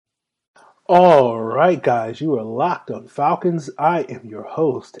All right, guys, you are locked on Falcons. I am your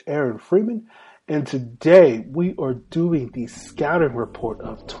host, Aaron Freeman, and today we are doing the scouting report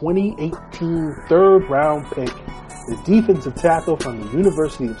of 2018 third round pick, the defensive tackle from the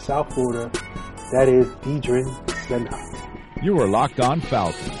University of South Florida, that is Deadrin Senat. You are Locked On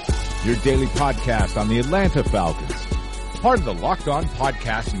Falcons, your daily podcast on the Atlanta Falcons, part of the Locked On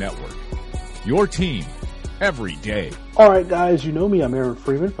Podcast Network, your team every day. All right, guys, you know me. I'm Aaron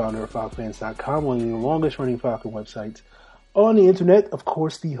Freeman, founder of FalcFans.com, one of the longest-running Falcon websites on the internet. Of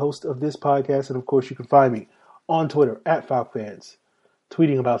course, the host of this podcast, and of course, you can find me on Twitter at FalcFans,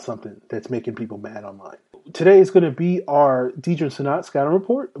 tweeting about something that's making people mad online. Today is going to be our Deadrin Senat scouting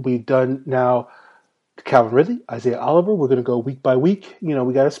report. We've done now Calvin Ridley, Isaiah Oliver. We're going to go week by week. You know,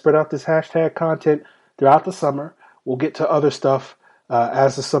 we got to spread out this hashtag content throughout the summer. We'll get to other stuff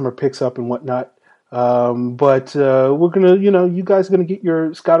as the summer picks up and whatnot. But we're gonna, you guys are gonna get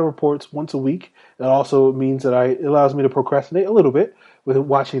your scouting reports once a week. It also means that it allows me to procrastinate a little bit with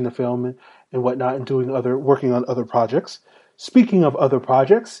watching the film and whatnot, and working on other projects. Speaking of other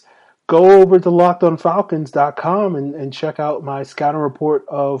projects, go over to LockedOnFalcons.com and check out my scouting report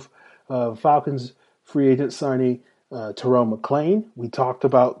of Falcons free agent signing Terrell McClain. We talked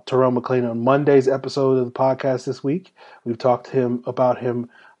about Terrell McClain on Monday's episode of the podcast this week. We've talked about him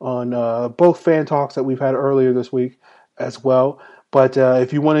on both fan talks that we've had earlier this week as well. But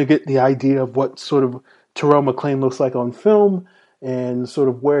if you want to get the idea of what sort of Terrell McClain looks like on film and sort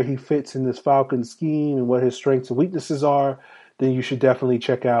of where he fits in this Falcons scheme and what his strengths and weaknesses are, then you should definitely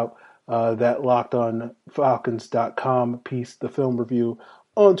check out that LockedOnFalcons.com piece, the film review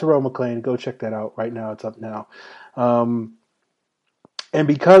on Terrell McClain. Go check that out right now. It's up now. And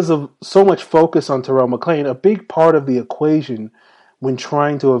because of so much focus on Terrell McClain, a big part of the equation when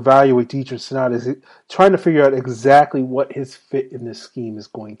trying to evaluate Deadrin Senat is trying to figure out exactly what his fit in this scheme is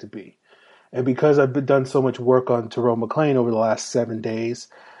going to be. And because I've done so much work on Terrell McClain over the last 7 days,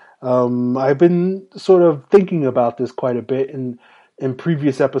 I've been sort of thinking about this quite a bit. And in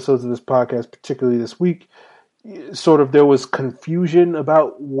previous episodes of this podcast, particularly this week, sort of there was confusion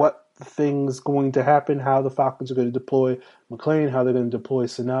about what things going to happen, how the Falcons are going to deploy McClain, how they're going to deploy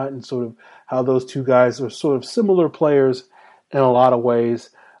Senat, and sort of how those two guys are sort of similar players in a lot of ways,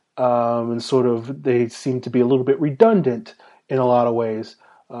 and sort of they seem to be a little bit redundant in a lot of ways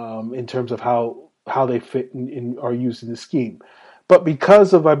in terms of how they fit and are used in the scheme. But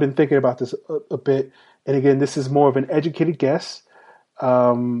because I've been thinking about this a bit, and again, this is more of an educated guess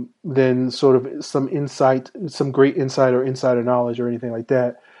than sort of some insight, some great insight or insider knowledge or anything like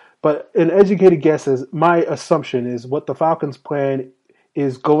that. But an educated guess is my assumption is what the Falcons' plan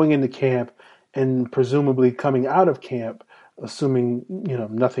is going into camp and presumably coming out of camp, assuming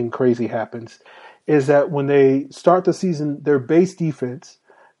nothing crazy happens, is that when they start the season, their base defense,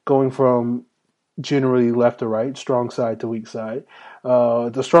 going from generally left to right, strong side to weak side,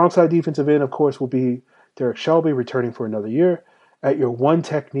 the strong side defensive end, of course, will be Derek Shelby returning for another year. At your 1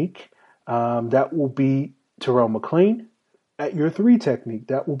 technique, that will be Terrell McClain. At your 3 technique,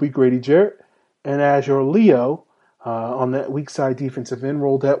 that will be Grady Jarrett. And as your Leo, on that weak side defensive end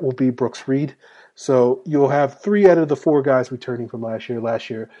role, that will be Brooks Reed. So you'll have 3 out of the 4 guys returning from last year. Last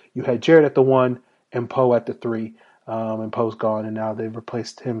year, you had Jarrett at the 1 and Poe at the 3. And Poe's gone, and now they've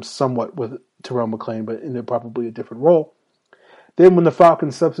replaced him somewhat with Terrell McClain, but in probably a different role. Then when the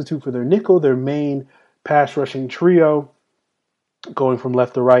Falcons substitute for their nickel, their main pass rushing trio, going from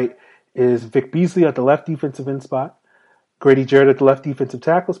left to right, is Vic Beasley at the left defensive end spot, Grady Jarrett at the left defensive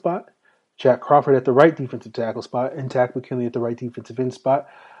tackle spot, Jack Crawford at the right defensive tackle spot, and Takk McKinley at the right defensive end spot.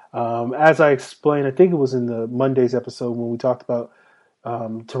 As I explained, I think it was in the Monday's episode when we talked about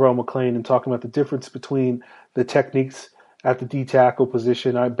Terrell McClain and talking about the difference between the techniques at the D tackle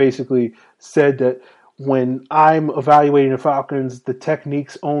position. I basically said that when I'm evaluating the Falcons, the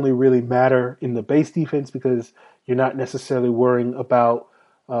techniques only really matter in the base defense because you're not necessarily worrying about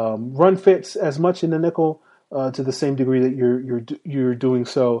run fits as much in the nickel to the same degree that you're doing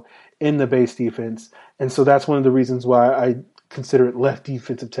so in the base defense. And so that's one of the reasons why I consider it left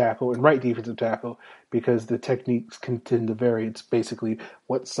defensive tackle and right defensive tackle, because the techniques can tend to vary. It's basically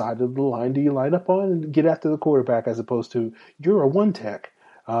what side of the line do you line up on and get after the quarterback, as opposed to you're a 1 tech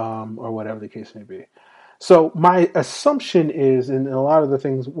or whatever the case may be. So my assumption is, and a lot of the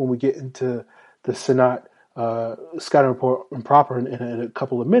things when we get into the Senat scouting report and proper in a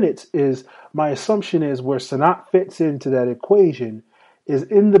couple of minutes, is my assumption is where Senat fits into that equation is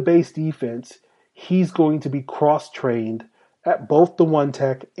in the base defense. He's going to be cross-trained at both the 1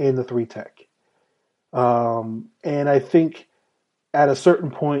 tech and the 3 tech. And I think at a certain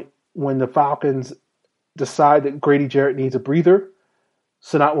point when the Falcons decide that Grady Jarrett needs a breather,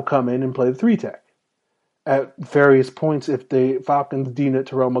 Sanat will come in and play the 3-tech. At various points, if the Falcons deem that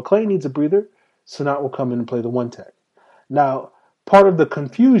Terrell McClain needs a breather, Sanat will come in and play the 1-tech. Now, part of the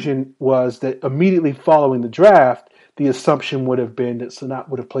confusion was that immediately following the draft, the assumption would have been that Sanat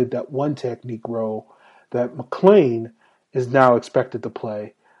would have played that 1-technique role that McClain is now expected to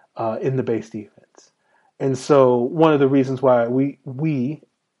play in the base defense. And so one of the reasons why we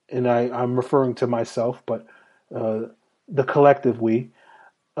and I'm referring to myself, but the collective we,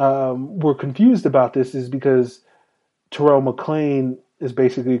 were confused about this is because Terrell McClain is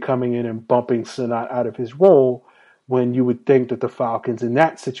basically coming in and bumping Sanat out of his role when you would think that the Falcons in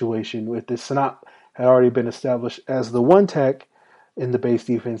that situation, with the Sanat had already been established as the 1-tech in the base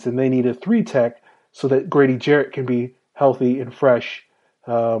defense, and they need a 3-tech so that Grady Jarrett can be healthy and fresh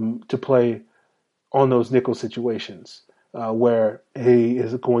to play on those nickel situations where he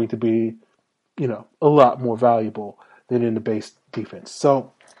is going to be, a lot more valuable than in the base defense.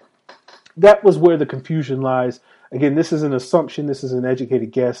 So that was where the confusion lies. Again, this is an assumption. This is an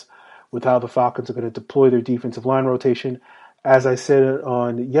educated guess with how the Falcons are going to deploy their defensive line rotation. As I said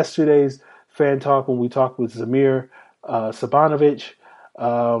on yesterday's Fan Talk when we talked with Zamir Sabanovich,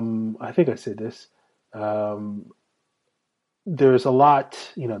 I think I said this. There's a lot,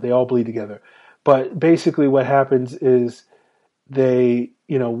 they all bleed together. But basically what happens is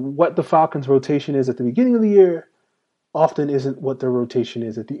what the Falcons' rotation is at the beginning of the year often isn't what their rotation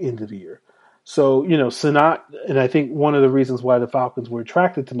is at the end of the year. So, Sanat, and I think one of the reasons why the Falcons were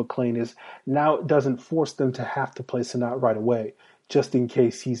attracted to McClain is now it doesn't force them to have to play Sanat right away, just in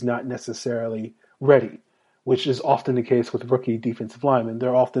case he's not necessarily ready, which is often the case with rookie defensive linemen.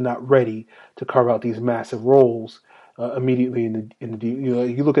 They're often not ready to carve out these massive roles immediately in the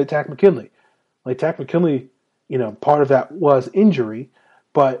you look at Takk McKinley. Like Takk McKinley, part of that was injury,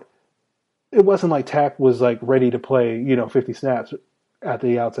 but it wasn't like Takk was like ready to play, 50 snaps at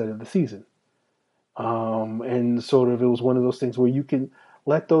the outset of the season. And sort of it was one of those things where you can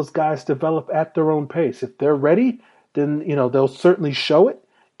let those guys develop at their own pace. If they're ready, then, they'll certainly show it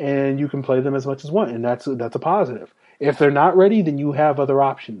and you can play them as much as one. And that's a positive. If they're not ready, then you have other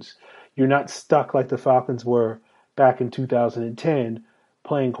options. You're not stuck like the Falcons were back in 2010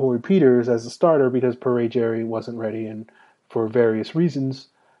 playing Corey Peters as a starter because Perry Jerry wasn't ready. And for various reasons,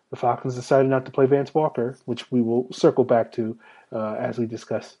 the Falcons decided not to play Vance Walker, which we will circle back to as we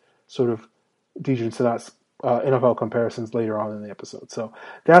discuss sort of Deidre Sanat's NFL comparisons later on in the episode. So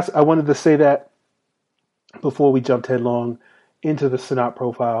I wanted to say that before we jumped headlong into the Sanat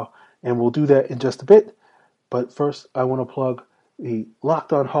profile, and we'll do that in just a bit. But first, I want to plug the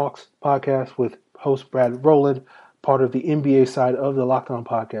Locked On Hawks podcast with host Brad Rowland, part of the NBA side of the Locked On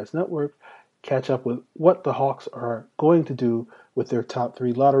Podcast Network. Catch up with what the Hawks are going to do with their top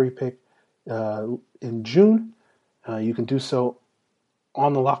 3 lottery pick in June. You can do so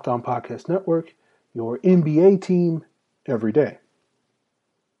on the Locked On Podcast Network, your NBA team every day.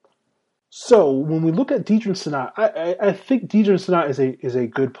 So when we look at Deidre Sanat, I think Deidre Sanat is a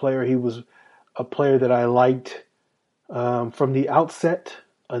good player. He was a player that I liked from the outset,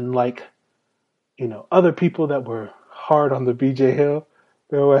 unlike other people that were hard on the BJ Hill.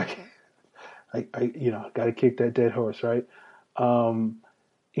 I got to kick that dead horse, right?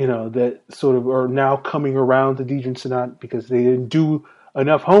 That sort of are now coming around to Deidre Sanat because they didn't do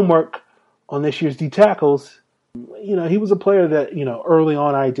enough homework on this year's D tackles. He was a player that, early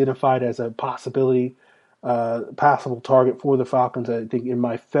on I identified as a possibility, passable target for the Falcons. I think in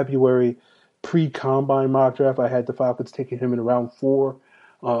my February pre-combine mock draft, I had the Falcons taking him in round 4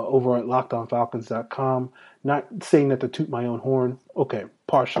 over at LockedOnFalcons.com. Not saying that to toot my own horn. Okay,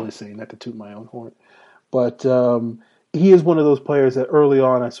 partially saying that to toot my own horn. But he is one of those players that early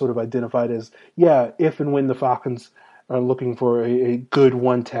on I sort of identified as, if and when the Falcons are looking for a good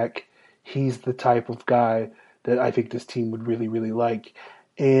 1-tech, he's the type of guy that I think this team would really, really like.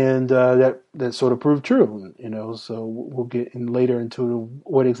 And that sort of proved true, so we'll get in later into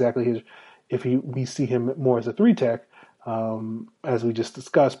what exactly his, we see him more as a 3-tech, as we just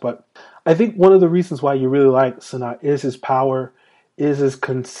discussed. But I think one of the reasons why you really like Sanat is his power, is his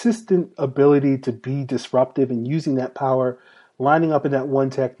consistent ability to be disruptive and using that power, lining up in that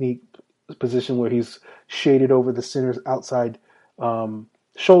 1-technique position where he's shaded over the center's outside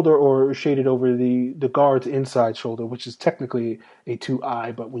shoulder or shaded over the guard's inside shoulder, which is technically a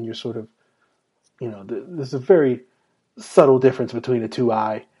 2-eye, but when you're sort of, there's a very subtle difference between a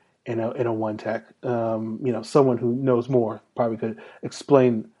 2-eye and a 1-tech. Someone who knows more probably could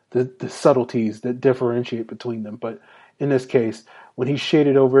explain the subtleties that differentiate between them. But in this case, when he's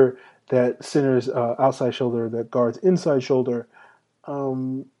shaded over that center's outside shoulder, that guard's inside shoulder,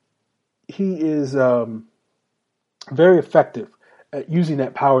 he is very effective at using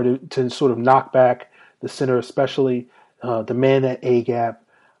that power to sort of knock back the center, especially the man that A gap.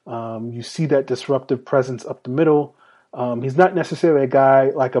 You see that disruptive presence up the middle. He's not necessarily a guy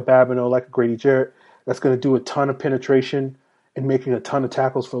like a Babineau, like a Grady Jarrett, that's going to do a ton of penetration and making a ton of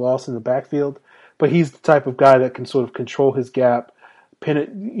tackles for loss in the backfield. But he's the type of guy that can sort of control his gap, pin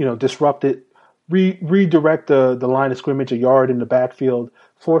it, disrupt it, redirect the line of scrimmage a yard in the backfield,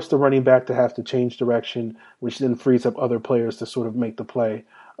 force the running back to have to change direction, which then frees up other players to sort of make the play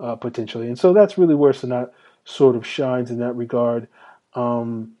potentially. And so that's really where Senat sort of shines in that regard.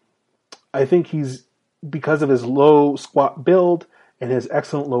 I think he's, because of his low squat build and his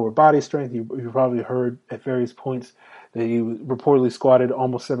excellent lower body strength, you probably heard at various points that he reportedly squatted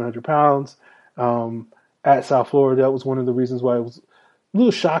almost 700 pounds at South Florida. That was one of the reasons why it was a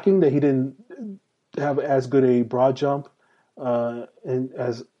little shocking that he didn't have as good a broad jump and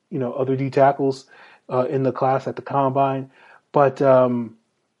as other D tackles in the class at the combine. But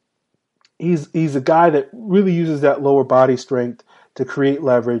he's a guy that really uses that lower body strength to create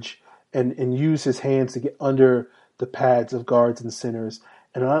leverage and use his hands to get under the pads of guards and centers,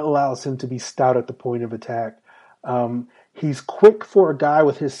 and that allows him to be stout at the point of attack. He's quick for a guy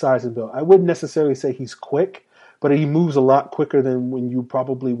with his size and build. I wouldn't necessarily say he's quick, but he moves a lot quicker than when you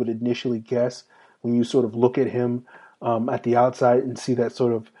probably would initially guess when you sort of look at him at the outside and see that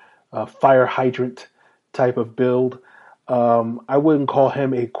sort of fire hydrant type of build. I wouldn't call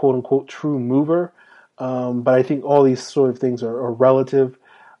him a quote-unquote true mover, but I think all these sort of things are relative.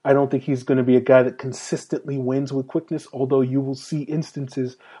 I don't think he's going to be a guy that consistently wins with quickness, although you will see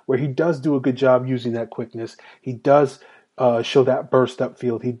instances where he does do a good job using that quickness. He does show that burst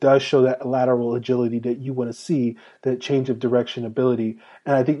upfield. He does show that lateral agility that you want to see, that change of direction ability.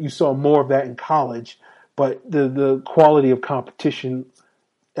 And I think you saw more of that in college, but the quality of competition,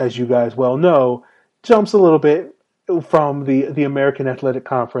 as you guys well know, jumps a little bit from the American Athletic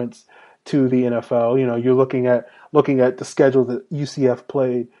Conference to the NFL. You're looking at the schedule that UCF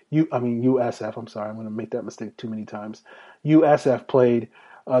played. USF. I'm sorry, I'm going to make that mistake too many times. USF played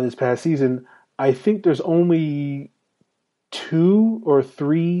this past season. I think there's only 2 or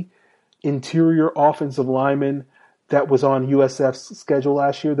 3 interior offensive linemen that was on USF's schedule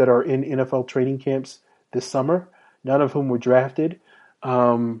last year that are in NFL training camps this summer. None of whom were drafted.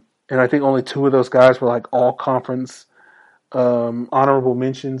 And I think only 2 of those guys were like all conference honorable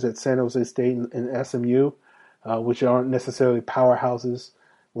mentions at San Jose State and SMU, which aren't necessarily powerhouses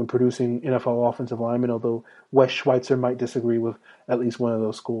when producing NFL offensive linemen, although Wes Schweitzer might disagree with at least one of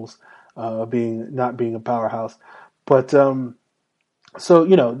those schools not being a powerhouse. But so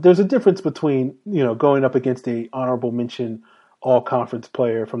there's a difference between going up against a honorable mention all-conference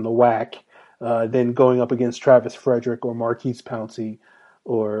player from the WAC than going up against Travis Frederick or Marquise Pouncey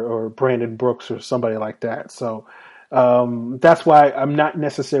or Brandon Brooks or somebody like that. So that's why I'm not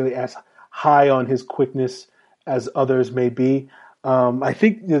necessarily as high on his quickness as others may be. I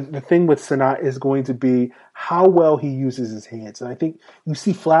think the thing with Senat is going to be how well he uses his hands. And I think you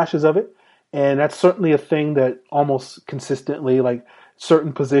see flashes of it. And that's certainly a thing that almost consistently, like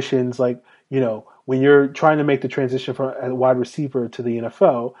certain positions, like, when you're trying to make the transition from a wide receiver to the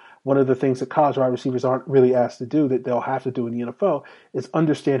NFL, one of the things that college wide receivers aren't really asked to do that they'll have to do in the NFL is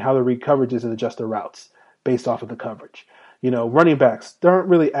understand how to read coverages and adjust their routes based off of the coverage. Running backs, they aren't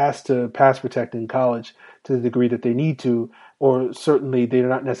really asked to pass protect in college to the degree that they need to, or certainly they're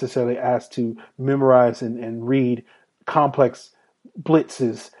not necessarily asked to memorize and read complex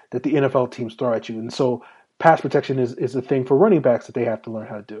blitzes that the NFL teams throw at you. And so pass protection is a thing for running backs that they have to learn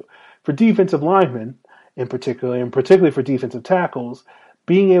how to do. For defensive linemen in particular, and particularly for defensive tackles,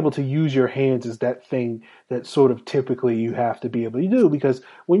 being able to use your hands is that thing that sort of typically you have to be able to do, because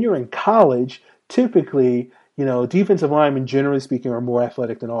when you're in college, typically, defensive linemen, generally speaking, are more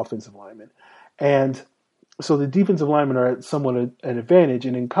athletic than offensive linemen. And so the defensive linemen are at somewhat an advantage.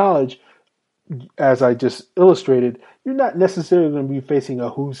 And in college, as I just illustrated, you're not necessarily going to be facing a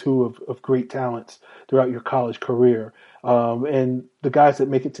who's who of great talents throughout your college career. And the guys that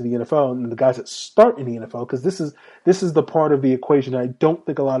make it to the NFL and the guys that start in the NFL, because this is the part of the equation I don't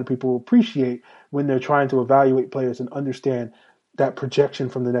think a lot of people appreciate when they're trying to evaluate players and understand that projection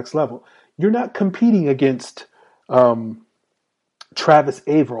from the next level. You're not competing against Travis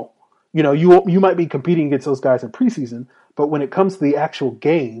Averill. You might be competing against those guys in preseason, but when it comes to the actual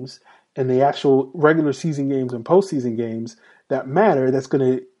games and the actual regular season games and postseason games that matter, that's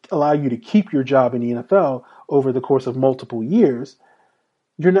going to allow you to keep your job in the NFL over the course of multiple years,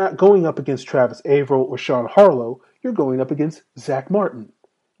 you're not going up against Travis Averill or Sean Harlow. You're going up against Zach Martin.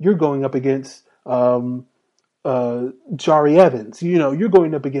 You're going up against Jari Evans. You're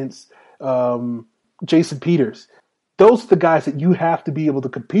going up against Jason Peters. those are the guys that you have to be able to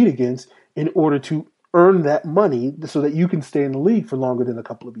compete against in order to earn that money so that you can stay in the league for longer than a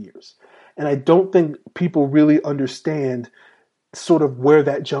couple of years. And I don't think people really understand sort of where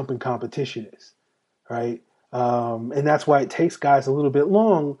that jump in competition is, right? And that's why it takes guys a little bit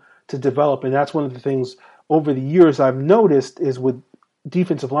long to develop. And that's one of the things over the years I've noticed is with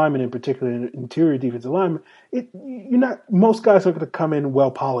defensive linemen, in particular, interior defensive linemen, most guys are going to come in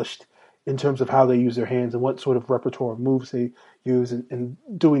well polished in terms of how they use their hands and what sort of repertoire of moves they use and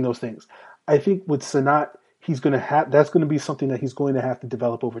doing those things. I think with Sanat, that's going to be something that he's going to have to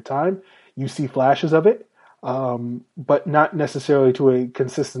develop over time. You see flashes of it, but not necessarily to a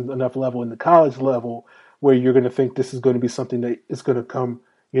consistent enough level in the college level where you're going to think this is going to be something that is going to come,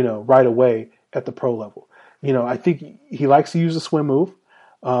 right away at the pro level. I think he likes to use the swim move,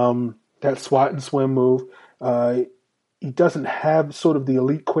 that swat and swim move. He doesn't have sort of the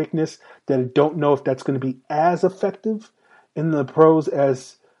elite quickness that I don't know if that's going to be as effective in the pros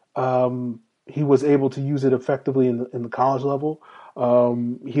as he was able to use it effectively in the college level.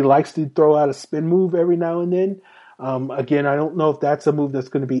 He likes to throw out a spin move every now and then. Again, I don't know if that's a move that's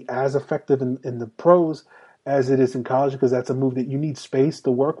going to be as effective in the pros as it is in college, because that's a move that you need space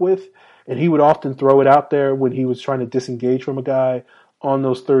to work with. And he would often throw it out there when he was trying to disengage from a guy on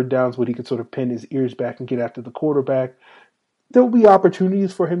those third downs where he could sort of pin his ears back and get after the quarterback. There will be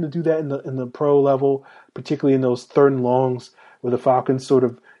opportunities for him to do that in the pro level, particularly in those third and longs where the Falcons sort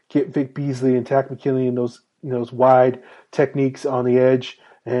of get Vic Beasley and Takk McKinley in those wide techniques on the edge,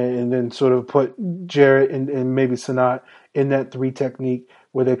 and then sort of put Jarrett and maybe Sanat in that 3 technique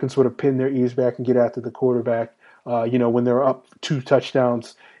where they can sort of pin their ears back and get after the quarterback, when they're up 2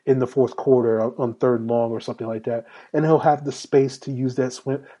 touchdowns in the fourth quarter on third and long or something like that. And he'll have the space to use that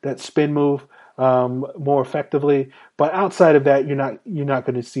spin move more effectively. But outside of that, you're not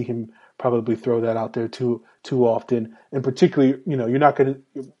going to see him probably throw that out there too often. And particularly, you're not going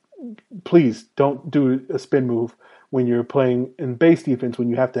to. Please don't do a spin move when you're playing in base defense, when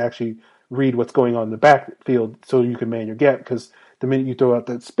you have to actually read what's going on in the backfield so you can man your gap. Because the minute you throw out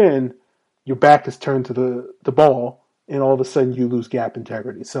that spin, your back is turned to the ball, and all of a sudden you lose gap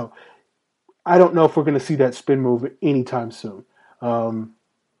integrity. So I don't know if we're going to see that spin move anytime soon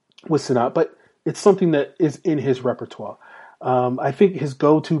with Sanat, but it's something that is in his repertoire. I think his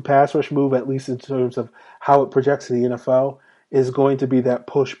go-to pass rush move, at least in terms of how it projects in the NFL, is going to be that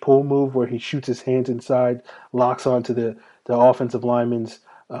push-pull move where he shoots his hands inside, locks onto the offensive lineman's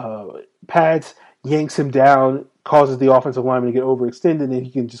pads, yanks him down, causes the offensive lineman to get overextended, and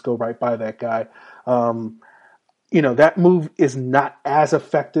he can just go right by that guy. That move is not as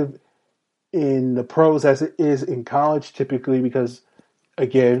effective in the pros as it is in college, typically because,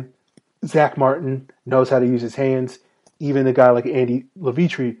 again, Zach Martin knows how to use his hands. Even a guy like Andy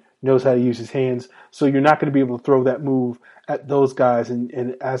Levitre knows how to use his hands. So you're not going to be able to throw that move at those guys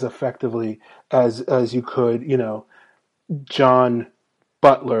and as effectively as you could, John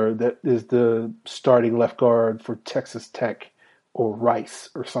Butler, that is the starting left guard for Texas Tech, or Rice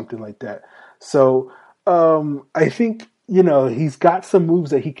or something like that. So I think, he's got some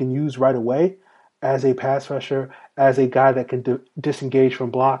moves that he can use right away as a pass rusher, as a guy that can disengage from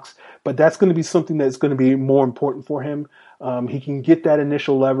blocks. But that's going to be something that's going to be more important for him. He can get that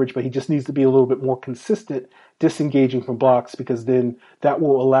initial leverage, but he just needs to be a little bit more consistent disengaging from blocks, because then that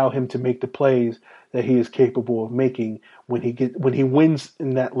will allow him to make the plays that he is capable of making when he wins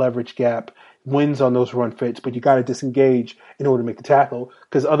in that leverage gap, wins on those run fits. But you got to disengage in order to make the tackle,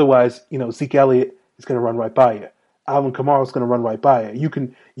 because otherwise, Zeke Elliott is going to run right by you. Alvin Kamara is going to run right by you.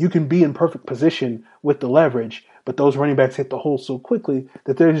 You can be in perfect position with the leverage, but those running backs hit the hole so quickly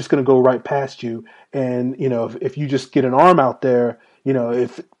that they're just going to go right past you. And, if you just get an arm out there,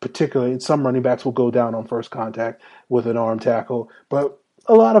 if particularly some running backs will go down on first contact with an arm tackle, but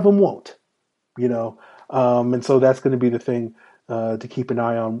a lot of them won't, and so that's going to be the thing to keep an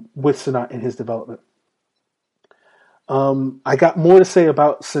eye on with Sanat in his development. I got more to say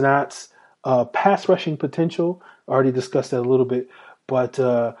about Sanat's pass rushing potential. I already discussed that a little bit, but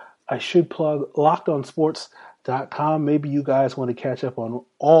I should plug LockedOnSports.com. Maybe you guys want to catch up on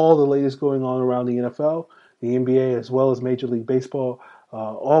all the latest going on around the NFL, the NBA, as well as Major League Baseball,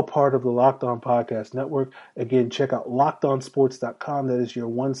 all part of the Locked On Podcast Network. Again, check out LockedOnSports.com. That is your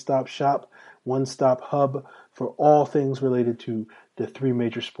one-stop shop, one-stop hub for all things related to the 3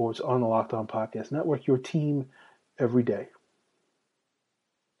 major sports on the Locked On Podcast Network, your team every day.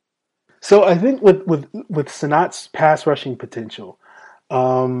 So I think with Sanat's pass rushing potential,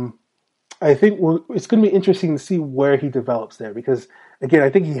 I think it's going to be interesting to see where he develops there, because, again,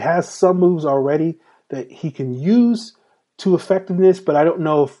 I think he has some moves already that he can use to effectiveness, but I don't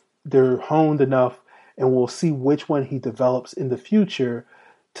know if they're honed enough and we'll see which one he develops in the future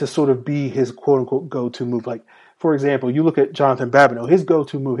to sort of be his quote-unquote go-to move. Like, for example, you look at Jonathan Babineau, his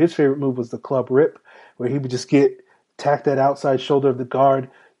go-to move, his favorite move was the club rip, where he would just tack that outside shoulder of the guard,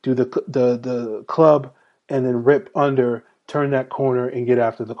 do the club, and then rip under, turn that corner, and get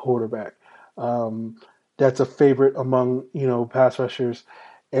after the quarterback. That's a favorite among, pass rushers.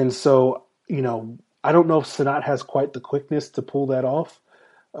 And so, I don't know if Sanat has quite the quickness to pull that off.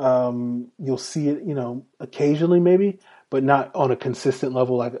 You'll see it, occasionally maybe, but not on a consistent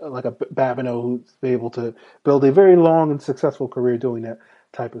level like a Babineau who's able to build a very long and successful career doing that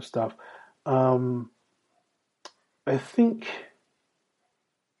type of stuff. I think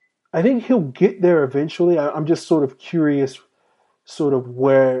he'll get there eventually. I'm just sort of curious, sort of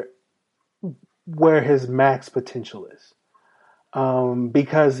where his max potential is,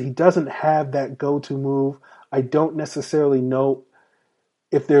 because he doesn't have that go-to move. I don't necessarily know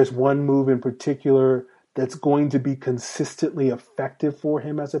if there's one move in particular that's going to be consistently effective for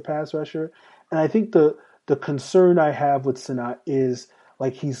him as a pass rusher. And I think the concern I have with Sanat is,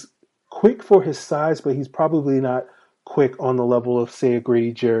 like, he's quick for his size, but he's probably not quick on the level of, say, a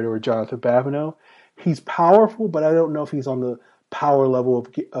Grady Jarrett or a Jonathan Babineau. He's powerful, but I don't know if he's on the power level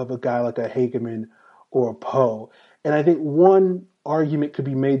of a guy like a Hageman or a Poe. And I think one argument could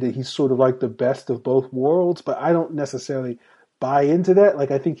be made that he's sort of like the best of both worlds, but I don't necessarily buy into that.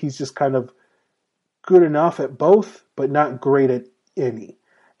 Like, I think he's just kind of good enough at both, but not great at any.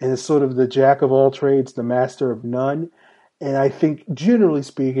 And it's sort of the jack of all trades, the master of none. And I think, generally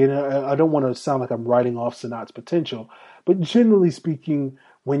speaking, I don't want to sound like I'm writing off Sanat's potential, but generally speaking,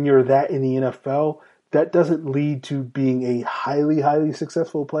 when you're that in the NFL, that doesn't lead to being a highly, highly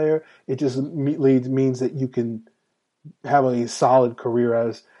successful player. It just means that you can have a solid career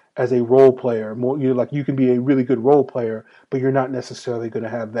as a role player. You can be a really good role player, but you're not necessarily going to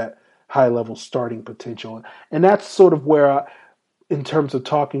have that high level starting potential. And that's sort of where, in terms of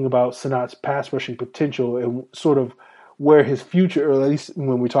talking about Sanat's pass rushing potential and sort of where his future, or at least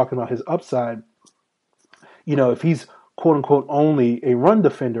when we're talking about his upside, if he's quote unquote only a run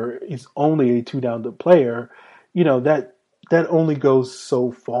defender, he's only a 2-down player, that only goes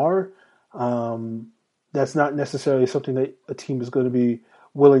so far. That's not necessarily something that a team is going to be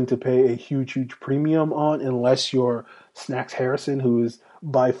willing to pay a huge, huge premium on, unless you're Snacks Harrison, who is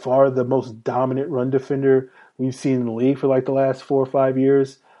by far the most dominant run defender we've seen in the league for like the last 4 or 5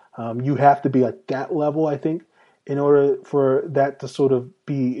 years. You have to be at that level, I think, in order for that to sort of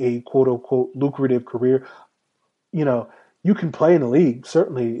be a quote-unquote lucrative career. You can play in the league,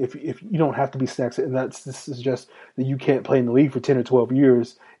 certainly, if you don't have to be Snacks, and this is just that you can't play in the league for 10 or 12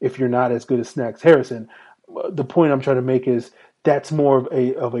 years if you're not as good as Snacks Harrison. The point I'm trying to make is that's more of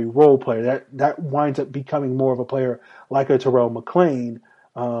a role player. That winds up becoming more of a player like a Terrell McClain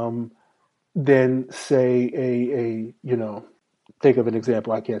than, say, think of an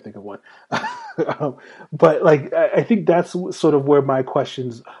example. I can't think of one. But I think that's sort of where my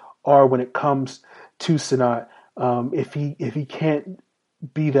questions are when it comes to Sanat. If he can't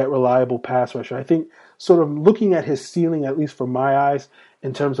be that reliable pass rusher, I think sort of looking at his ceiling, at least from my eyes,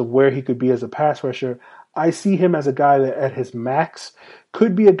 in terms of where he could be as a pass rusher, I see him as a guy that at his max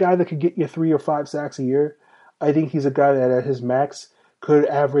could be a guy that could get you 3 or 5 sacks a year. I think he's a guy that at his max could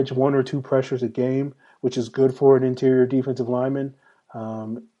average 1 or 2 pressures a game, which is good for an interior defensive lineman,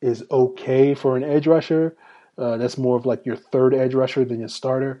 is okay for an edge rusher. That's more of like your third edge rusher than your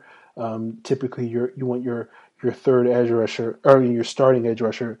starter. Typically, you want your third edge rusher, or your starting edge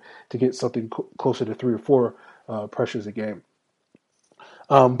rusher, to get something closer to 3 or 4 pressures a game.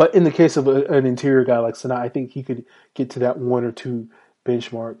 But in the case of an interior guy like Sanat, I think he could get to that 1 or 2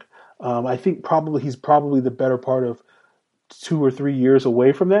 benchmark. I think he's probably the better part of 2 or 3 years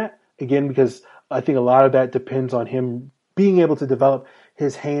away from that. Again, because I think a lot of that depends on him being able to develop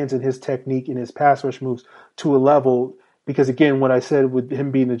his hands and his technique and his pass rush moves to a level. Because again, what I said with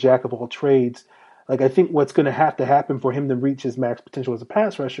him being the jack of all trades, I think what's going to have to happen for him to reach his max potential as a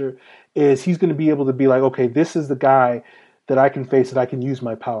pass rusher is he's going to be able to be like, okay, this is the guy that I can face, that I can use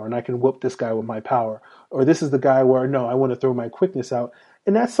my power, and I can whoop this guy with my power. Or this is the guy where, no, I want to throw my quickness out.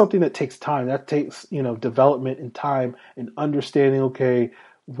 And that's something that takes time. That takes, development and time and understanding, okay,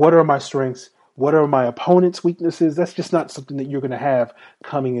 what are my strengths? What are my opponent's weaknesses? That's just not something that you're going to have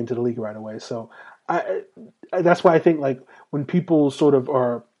coming into the league right away. So that's why I think when people sort of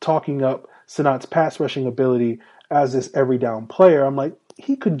are talking up Sanat's pass rushing ability as this every down player, I'm like,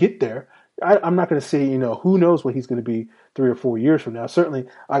 he could get there. I'm not going to say, who knows what he's going to be 3 or 4 years from now. Certainly,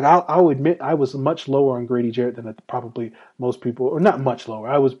 I'll admit I was much lower on Grady Jarrett than probably most people, or not much lower.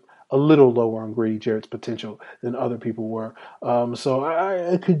 I was a little lower on Grady Jarrett's potential than other people were. So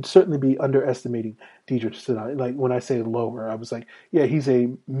I could certainly be underestimating Deidre Sinat. Like when I say lower, I was like, yeah, he's a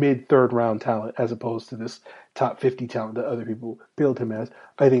mid third round talent as opposed to this top 50 talent that other people build him as.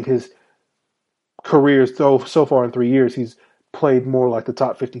 I think his career so far in 3 years, he's played more like the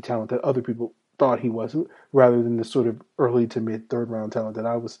top 50 talent that other people thought he was, rather than the sort of early to mid third round talent that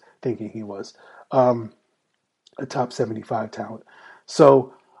I was thinking he was, a top 75 talent.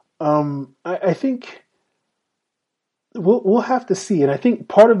 So I think we'll have to see. And I think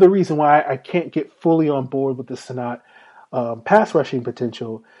part of the reason why I can't get fully on board with the Sinat pass rushing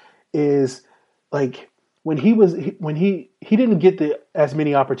potential is like when he didn't get as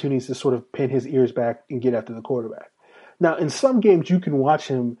many opportunities to sort of pin his ears back and get after the quarterback. Now, in some games, you can watch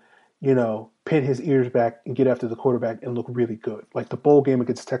him, pin his ears back and get after the quarterback and look really good. Like the bowl game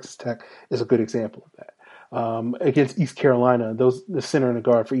against Texas Tech is a good example of that. Against East Carolina, the center and the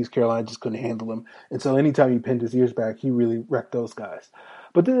guard for East Carolina just couldn't handle him. And so anytime he pinned his ears back, he really wrecked those guys.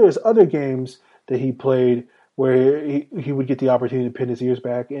 But then there's other games that he played where he would get the opportunity to pin his ears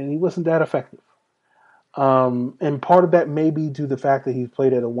back, and he wasn't that effective. And part of that may be due to the fact that he's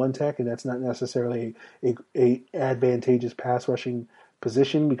played at a one tech, and that's not necessarily a advantageous pass rushing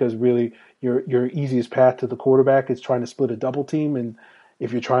position, because really your easiest path to the quarterback is trying to split a double team, and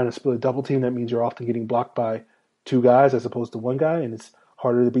if you're trying to split a double team, that means you're often getting blocked by two guys as opposed to one guy, and it's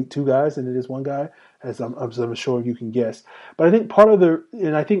harder to beat two guys than it is one guy, as I'm sure you can guess. But I think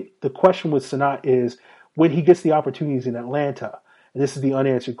I think the question with Sinat is when he gets the opportunities in Atlanta, and this is the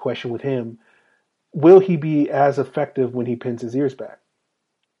unanswered question with him, will he be as effective when he pins his ears back?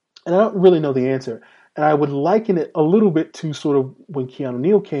 And I don't really know the answer. And I would liken it a little bit to sort of when Keanu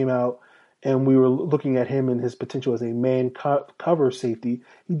Neal came out and we were looking at him and his potential as a man cover safety.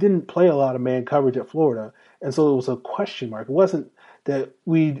 He didn't play a lot of man coverage at Florida, and so it was a question mark. It wasn't that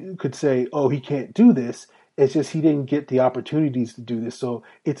we could say, oh, he can't do this. It's just he didn't get the opportunities to do this, so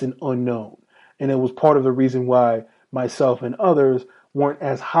it's an unknown. And it was part of the reason why myself and others weren't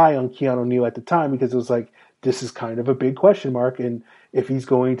as high on Keanu Neal at the time, because it was like, this is kind of a big question mark, and if he's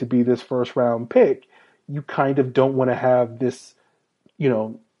going to be this first round pick, you kind of don't want to have this,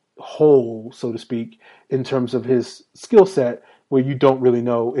 hole, so to speak, in terms of his skill set, where you don't really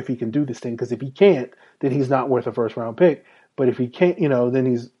know if he can do this thing. Because if he can't, then he's not worth a first round pick. But if he can't, then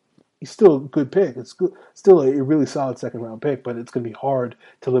he's still a good pick. It's still a really solid second round pick, but it's going to be hard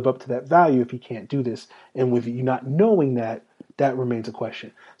to live up to that value if he can't do this. And with you not knowing that remains a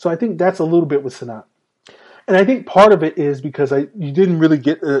question. So I think that's a little bit with Sinat. And I think part of it is because you didn't really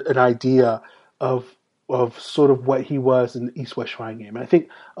get an idea of sort of what he was in the East-West Shrine game. And I think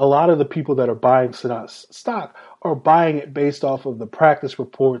a lot of the people that are buying Sinat's stock are buying it based off of the practice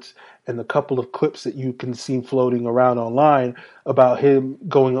reports and the couple of clips that you can see floating around online about him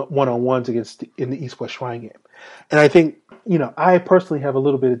going one-on-ones in the East-West Shrine game. And I think, I personally have a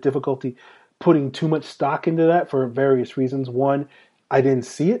little bit of difficulty putting too much stock into that for various reasons. One, I didn't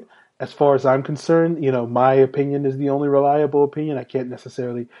see it. As far as I'm concerned, my opinion is the only reliable opinion. I can't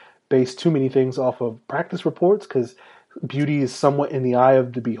necessarily base too many things off of practice reports, because beauty is somewhat in the eye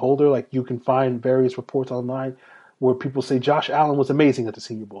of the beholder. Like, you can find various reports online where people say Josh Allen was amazing at the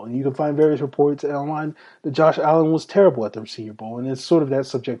Senior Bowl, and you can find various reports online that Josh Allen was terrible at the Senior Bowl. And it's sort of that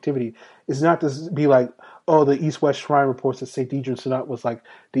subjectivity. It's not to be like, oh, the East-West Shrine reports that say Deidre Sinat was like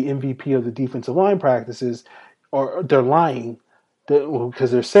the MVP of the defensive line practices, or they're lying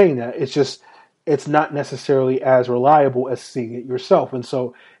because they're saying that. It's just, it's not necessarily as reliable as seeing it yourself. And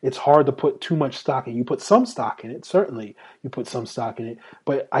so it's hard to put too much stock in. You put some stock in it, certainly. You put some stock in it.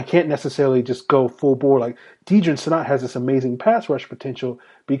 But I can't necessarily just go full bore. Like, Deidre Sinat has this amazing pass rush potential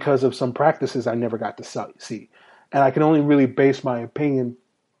because of some practices I never got to see. And I can only really base my opinion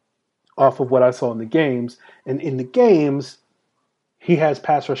off of what I saw in the games. And in the games, he has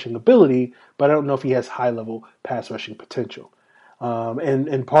pass rushing ability, but I don't know if he has high-level pass rushing potential.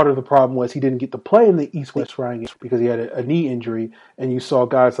 And part of the problem was he didn't get to play in the East-West Shrine game because he had a knee injury, and you saw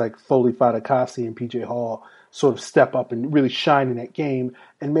guys like Foley Fatukasi and P.J. Hall sort of step up and really shine in that game.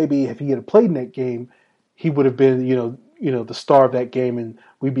 And maybe if he had played in that game, he would have been, the star of that game, and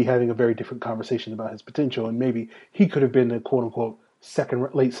we'd be having a very different conversation about his potential. And maybe he could have been the quote-unquote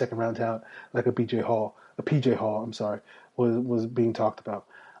late second round talent, like a P.J. Hall, was being talked about.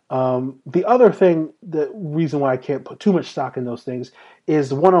 The other thing, the reason why I can't put too much stock in those things is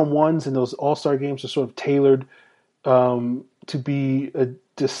the one-on-ones in those all-star games are sort of tailored to be a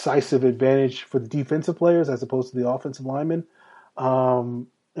decisive advantage for the defensive players as opposed to the offensive linemen. And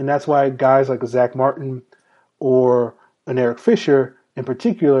that's why guys like a Zach Martin or an Eric Fisher in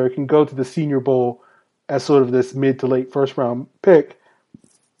particular can go to the Senior Bowl as sort of this mid to late first-round pick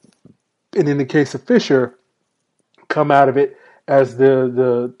and in the case of Fisher, come out of it as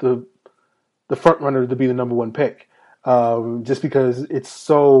the front runner to be the number one pick. Just because it's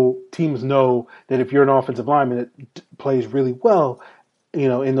so teams know that if you're an offensive lineman that plays really well,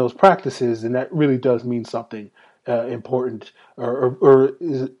 in those practices, and that really does mean something important, or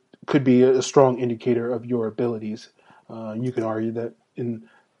could be a strong indicator of your abilities. You can argue that in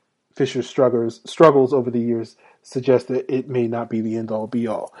Fisher's struggles over the years suggest that it may not be the end all be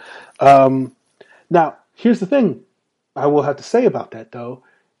all. Now, here's the thing I will have to say about that, though,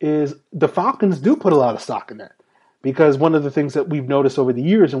 is the Falcons do put a lot of stock in that. Because one of the things that we've noticed over the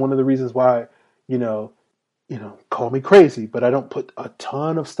years, and one of the reasons why, call me crazy, but I don't put a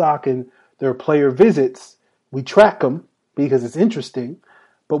ton of stock in their player visits. We track them because it's interesting,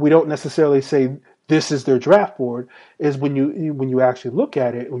 but we don't necessarily say this is their draft board, is when you actually look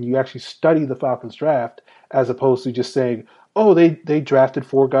at it, when you actually study the Falcons draft, as opposed to just saying, oh, they drafted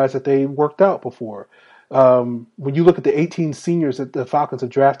 4 guys that they worked out before. When you look at the 18 seniors that the Falcons have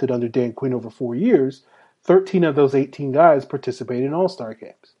drafted under Dan Quinn over 4 years, 13 of those 18 guys participated in All-Star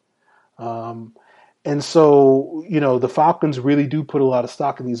games. And so, the Falcons really do put a lot of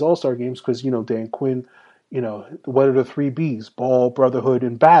stock in these All-Star games because, Dan Quinn, what are the 3 Bs? Ball, brotherhood,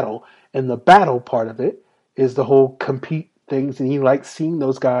 and battle. And the battle part of it is the whole compete things. And he likes seeing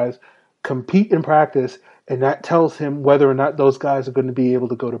those guys compete in practice, and that tells him whether or not those guys are going to be able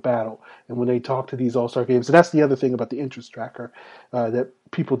to go to battle. And when they talk to these All-Star games, and that's the other thing about the interest tracker that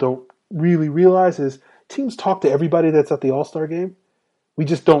people don't really realize is teams talk to everybody that's at the All-Star game. We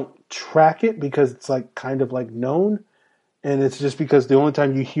just don't track it because it's kind of known. And it's just because the only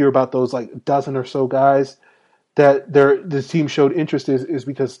time you hear about those dozen or so guys that the team showed interest is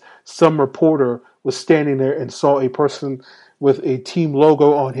because some reporter was standing there and saw a person with a team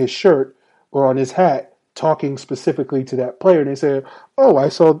logo on his shirt or on his hat talking specifically to that player. And they said, oh, I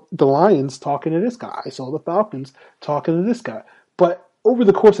saw the Lions talking to this guy. I saw the Falcons talking to this guy. But over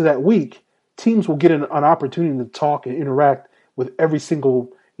the course of that week, teams will get an opportunity to talk and interact with every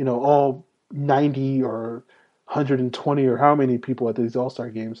single, all 90 or 120 or how many people at these All-Star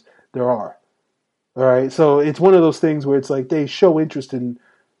games there are. All right, so it's one of those things where it's they show interest in.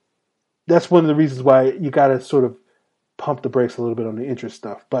 That's one of the reasons why you got to sort of pump the brakes a little bit on the interest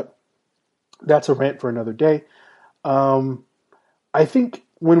stuff. But that's a rant for another day. I think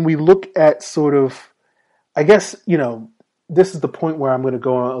when we look at sort of, I guess, this is the point where I'm going to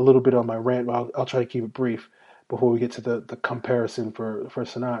go on a little bit on my rant. I'll try to keep it brief before we get to the comparison for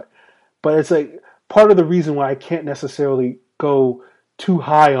Sanat. But it's part of the reason why I can't necessarily go too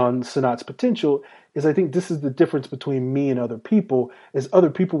high on Sanat's potential is I think this is the difference between me and other people, is other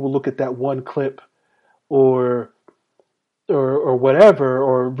people will look at that one clip or whatever,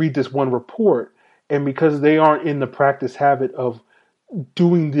 or read this one report, and because they aren't in the practice habit of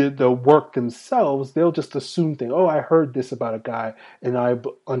doing the work themselves, they'll just assume things. Oh, I heard this about a guy and I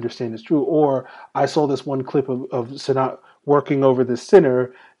understand it's true. Or I saw this one clip of Sanat working over the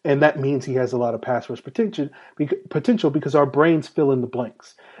center, and that means he has a lot of pass rush potential because our brains fill in the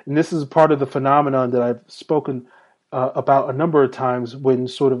blanks. And this is part of the phenomenon that I've spoken about a number of times when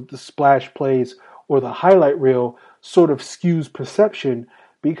sort of the splash plays or the highlight reel sort of skews perception,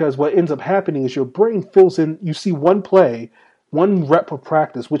 because what ends up happening is your brain fills in, you see one play, one rep of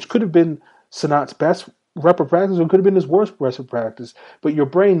practice, which could have been Sanat's best rep of practice or could have been his worst rep of practice, but your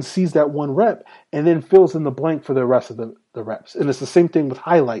brain sees that one rep and then fills in the blank for the rest of the reps. And it's the same thing with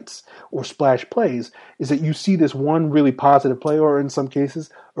highlights or splash plays, is that you see this one really positive play, or in some cases,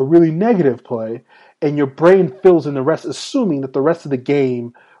 a really negative play, and your brain fills in the rest, assuming that the rest of the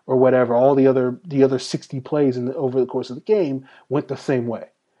game or whatever, all the other 60 plays over the course of the game went the same way.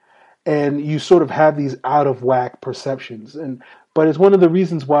 And you sort of have these out of whack perceptions. But it's one of the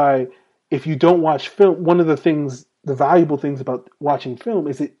reasons why, if you don't watch film, one of the valuable things about watching film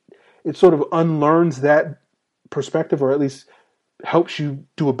is it sort of unlearns that perspective, or at least helps you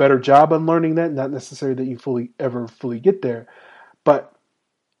do a better job unlearning that. Not necessarily that you fully get there, but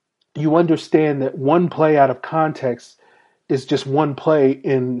you understand that one play out of context is just one play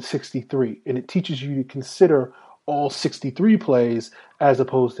in 63, and it teaches you to consider all 63 plays as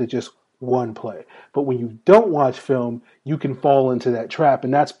opposed to just one play. But when you don't watch film, you can fall into that trap.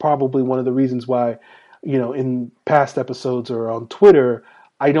 And that's probably one of the reasons why, in past episodes or on Twitter,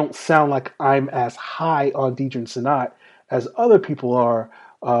 I don't sound like I'm as high on Deadrin Sanat as other people are,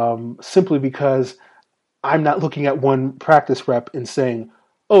 simply because I'm not looking at one practice rep and saying,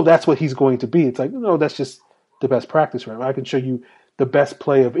 oh, that's what he's going to be. It's no, that's just the best practice rep. I can show you the best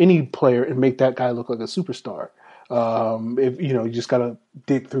play of any player and make that guy look like a superstar. If you just got to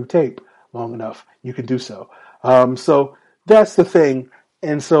dig through tape long enough, you can do so. So that's the thing.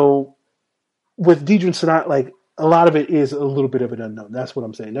 And so with Deidre Sanat, like a lot of it is a little bit of an unknown. That's what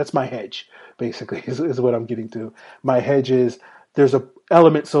I'm saying. That's my hedge, basically, is what I'm getting to. My hedge is there's a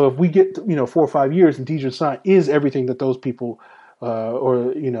element. So if we get 4 or 5 years and Deidre Sanat is everything that those people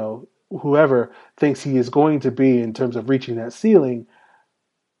or whoever thinks he is going to be in terms of reaching that ceiling,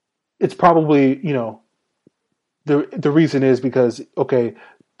 it's probably the reason is because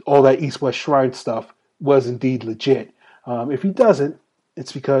all that East West Shrine stuff was indeed legit. If he doesn't,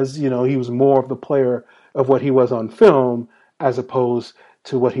 it's because he was more of the player of what he was on film as opposed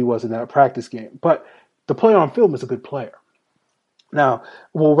to what he was in that practice game. But the player on film is a good player. Now,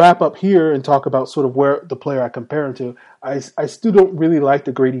 we'll wrap up here and talk about sort of where the player I compare him to. I still don't really like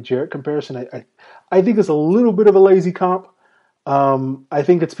the Grady Jarrett comparison. I think it's a little bit of a lazy comp. I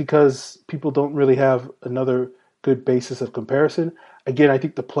think it's because people don't really have another good basis of comparison. Again, I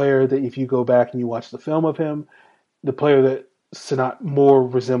think the player that if you go back and you watch the film of him, the player that Sanat more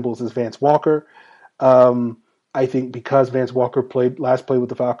resembles is Vance Walker. I think because Vance Walker last played with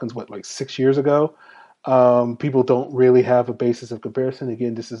the Falcons, 6 years ago, people don't really have a basis of comparison.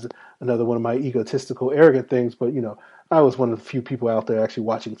 Again, this is another one of my egotistical, arrogant things, but I was one of the few people out there actually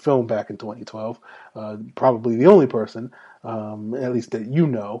watching film back in 2012. Probably the only person, at least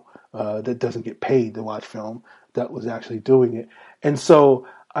that that doesn't get paid to watch film, that was actually doing it. And so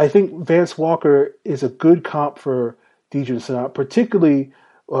I think Vance Walker is a good comp for Deidre Sanat, particularly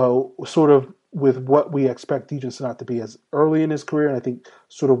sort of with what we expect Deidre Sanat to be as early in his career. And I think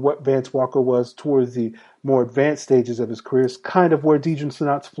sort of what Vance Walker was towards the more advanced stages of his career is kind of where Deidre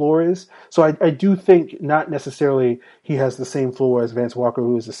Sanat's floor is. So I do think not necessarily he has the same floor as Vance Walker,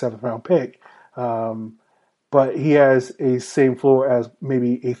 who is a 7th-round pick, but he has a same floor as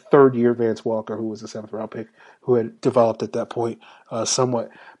maybe a third-year Vance Walker, who was a 7th-round pick, who had developed at that point somewhat.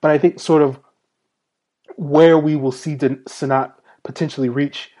 But I think sort of where we will see Sanat potentially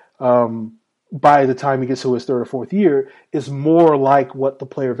reach by the time he gets to his 3rd or 4th year is more like what the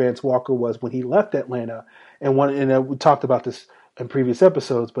player Vance Walker was when he left Atlanta. And we talked about this in previous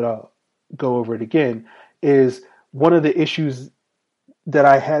episodes, but I'll go over it again, is one of the issues that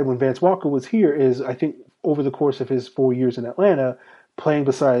I had when Vance Walker was here is I think over the course of his 4 years in Atlanta, playing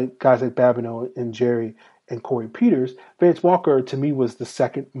beside guys like Babineau and Jerry and Corey Peters, Vance Walker to me was the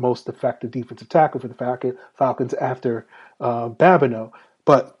second most effective defensive tackle for the Falcons after Babineau,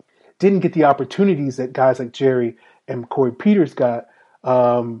 but didn't get the opportunities that guys like Jerry and Corey Peters got,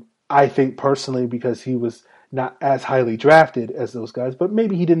 I think personally because he was not as highly drafted as those guys, but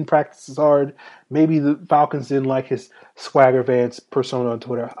maybe he didn't practice as hard. Maybe the Falcons didn't like his Swagger Vance persona on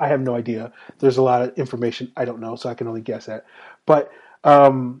Twitter. I have no idea. There's a lot of information I don't know, so I can only guess at. But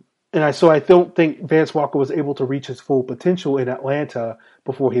I don't think Vance Walker was able to reach his full potential in Atlanta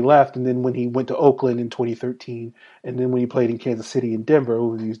before he left. And then when he went to Oakland in 2013, and then when he played in Kansas City and Denver,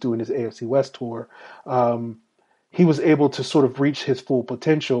 when he was doing his AFC West tour, he was able to sort of reach his full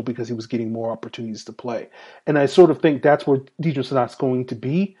potential because he was getting more opportunities to play. And I sort of think that's where Deidre Sanat's going to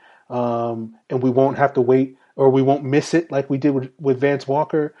be. And we won't have to wait, or we won't miss it like we did with Vance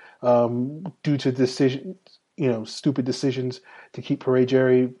Walker due to decisions, stupid decisions to keep Parade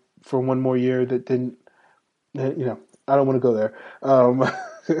Jerry for one more year that didn't, I don't want to go there. I'm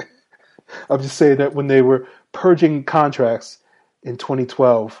just saying that when they were purging contracts in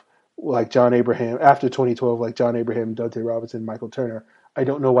 2012, like John Abraham, after 2012, like John Abraham, Dante Robinson, Michael Turner, I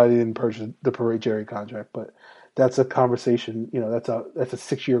don't know why they didn't purge the Parade Jerry contract, but that's a conversation, that's a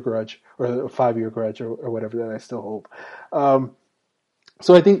 6-year grudge or a 5-year grudge or whatever that I still hold.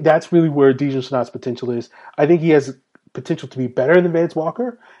 So I think that's really where Deidre Sanat's potential is. I think he has potential to be better than Vance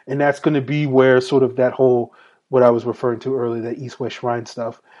Walker, and that's going to be where sort of that whole, what I was referring to earlier, that East-West Shrine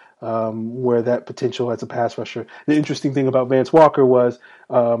stuff, where that potential as a pass rusher. The interesting thing about Vance Walker was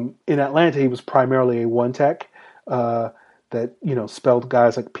in Atlanta, he was primarily a one-tech that, spelled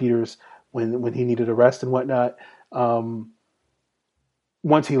guys like Peters when he needed a rest and whatnot.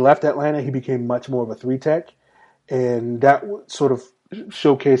 Once he left Atlanta, he became much more of a 3-tech, and that sort of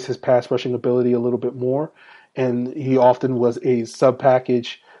showcased his pass rushing ability a little bit more. And he often was a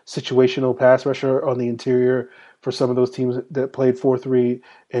sub-package situational pass rusher on the interior for some of those teams that played 4-3,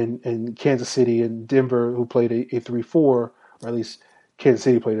 and Kansas City and Denver, who played a 3-4, or at least Kansas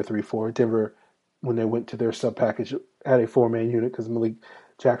City played a 3-4. Denver, when they went to their sub-package, had a 4-man unit because Malik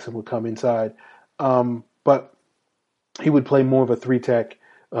Jackson would come inside. But he would play more of a 3-tech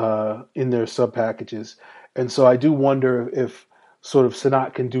in their sub-packages. And so I do wonder if sort of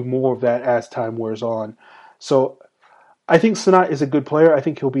Sanat can do more of that as time wears on. So I think Sanat is a good player. I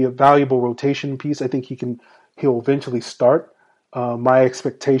think he'll be a valuable rotation piece. I think he'll eventually start. My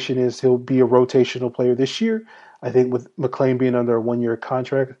expectation is he'll be a rotational player this year. I think with McClain being under a 1-year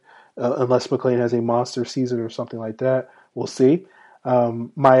contract, unless McClain has a monster season or something like that. We'll see.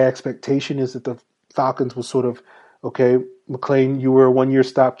 My expectation is that the Falcons will sort of, okay, McClain, you were a 1-year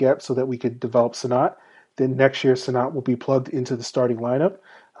stopgap so that we could develop Sanat. Then next year, Sanat will be plugged into the starting lineup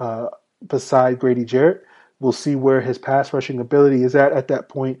beside Grady Jarrett. We'll see where his pass rushing ability is at that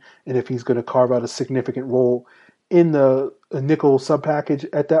point, and if he's going to carve out a significant role in the nickel sub-package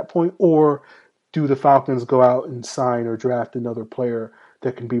at that point, or do the Falcons go out and sign or draft another player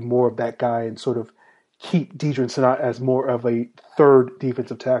that can be more of that guy and sort of keep Deadrin Sanat as more of a third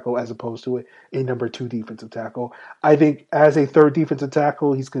defensive tackle as opposed to a number 2 defensive tackle. I think as a third defensive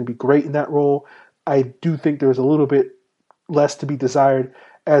tackle, he's going to be great in that role. I do think there's a little bit less to be desired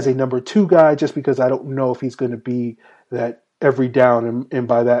as a number 2 guy, just because I don't know if he's going to be that every down, and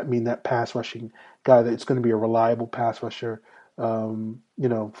by that I mean that pass rushing guy that's going to be a reliable pass rusher,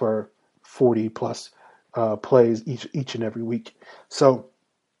 for 40 plus plays each and every week. So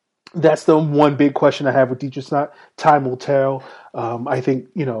that's the one big question I have with Deadrin Sanat. Time will tell. I think,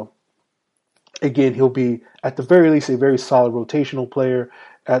 again, he'll be at the very least a very solid rotational player.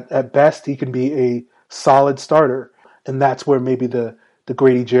 At best, he can be a solid starter, and that's where maybe the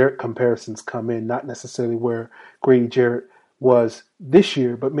Grady Jarrett comparisons come in, not necessarily where Grady Jarrett was this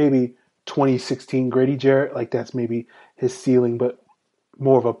year, but maybe 2016 Grady Jarrett, like that's maybe his ceiling, but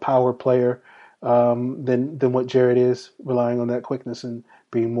more of a power player than what Jarrett is, relying on that quickness and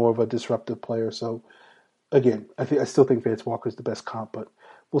being more of a disruptive player. So again, I still think Vance Walker is the best comp, but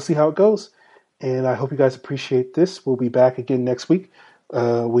we'll see how it goes. And I hope you guys appreciate this. We'll be back again next week.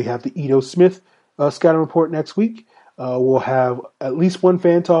 We have the Ito Smith scouting report next week. We'll have at least one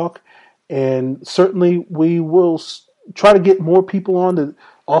fan talk, and certainly we will try to get more people on to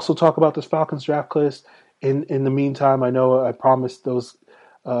also talk about this Falcons draft class. In the meantime, I know I promised those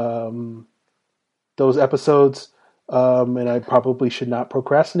episodes, and I probably should not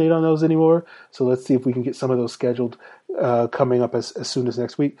procrastinate on those anymore. So let's see if we can get some of those scheduled coming up as soon as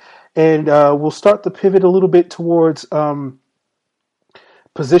next week. And we'll start to pivot a little bit towards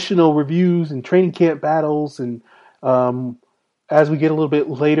positional reviews and training camp battles, and as we get a little bit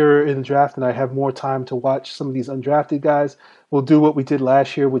later in the draft and I have more time to watch some of these undrafted guys, we'll do what we did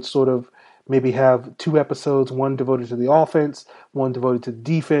last year, which sort of maybe have 2 episodes, one devoted to the offense, one devoted to the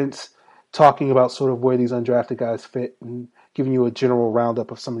defense, talking about sort of where these undrafted guys fit and giving you a general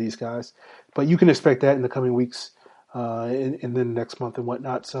roundup of some of these guys. But you can expect that in the coming weeks and then next month and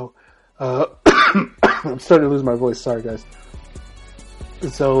whatnot. So I'm starting to lose my voice. Sorry, guys.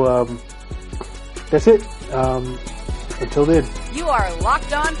 So that's it. Until then. You are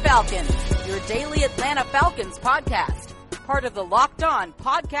Locked On Falcons, your daily Atlanta Falcons podcast. Part of the Locked On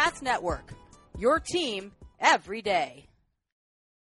Podcast Network. Your team every day.